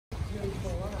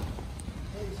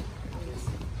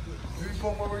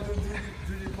Pong, what we're doing,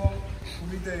 Juji Pong,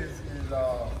 Kumite is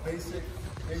basic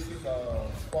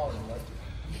sparring, right?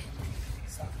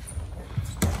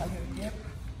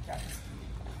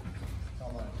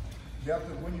 Come on. You have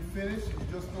to, when you finish, you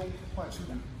just don't punch. You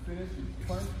finish, you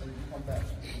punch, and you come back.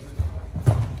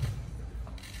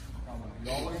 Come on.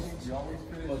 You always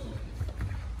finish.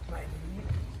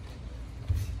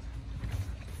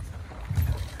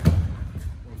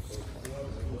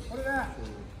 What is that?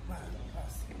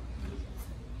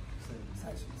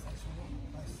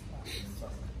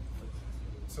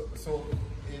 So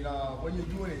in, when you're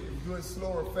doing it, if you're doing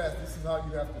slow or fast, this is how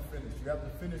you have to finish. You have to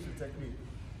finish your technique.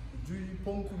 Juji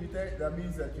Pong Kumite, that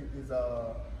means that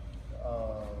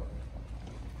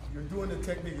you're doing the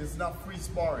technique. It's not free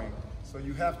sparring. So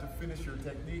you have to finish your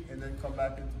technique and then come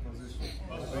back into position.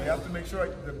 So you have to make sure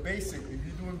the basic, if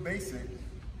you're doing basic,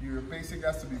 your basic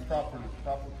has to be proper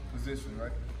position,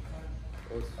 right?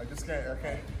 I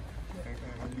can't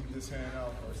leave this hand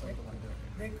out or something like that.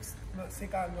 Next,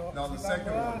 second. Now the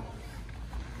second one.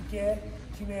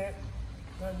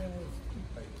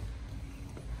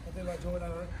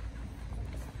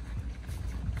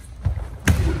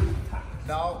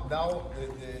 Now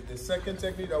the second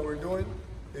technique that we're doing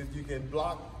is you can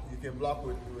block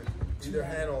with either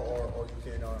hand or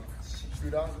you can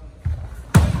shoot out.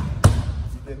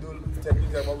 You can do the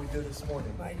technique like what we did this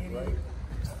morning, right?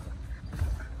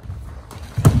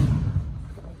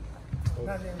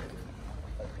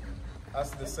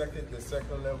 That's the second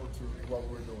level to what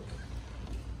we're doing.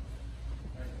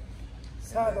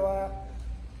 Third one,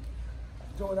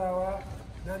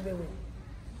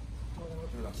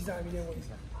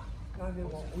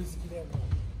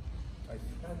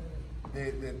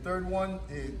 The third one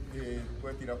is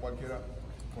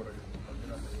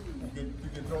you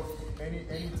can throw any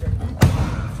technique.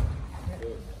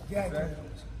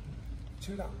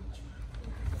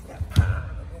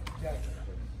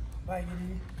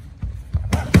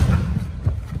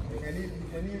 And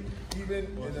even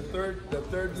in the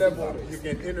third level, you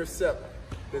can intercept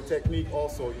the technique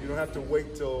also. You don't have to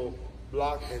wait till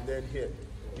block and then hit.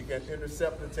 You can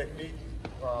intercept the technique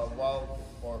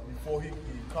before he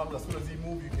comes. As soon as he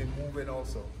moves, you can move in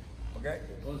also. Okay?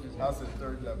 That's the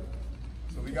third level.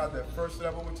 So we got the first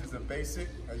level, which is the basic,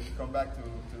 and you come back to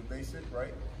the basic,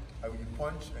 right? And you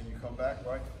punch and you come back,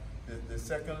 right? The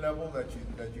second level that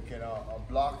you can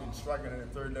block and strike, and then the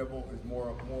third level is a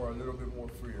little bit more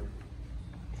freer.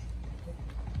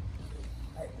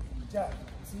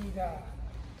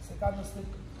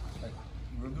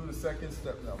 We'll do the second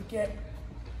step now. Okay?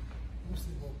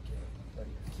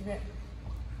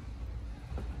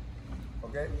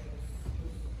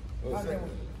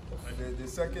 The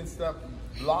second step,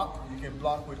 block. You can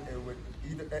block with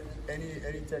either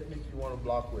any technique you want to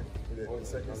block with. The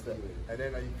second step, and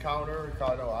then you counter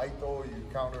aito. You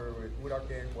counter with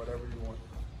uraken, whatever you want.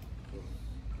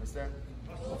 Understand?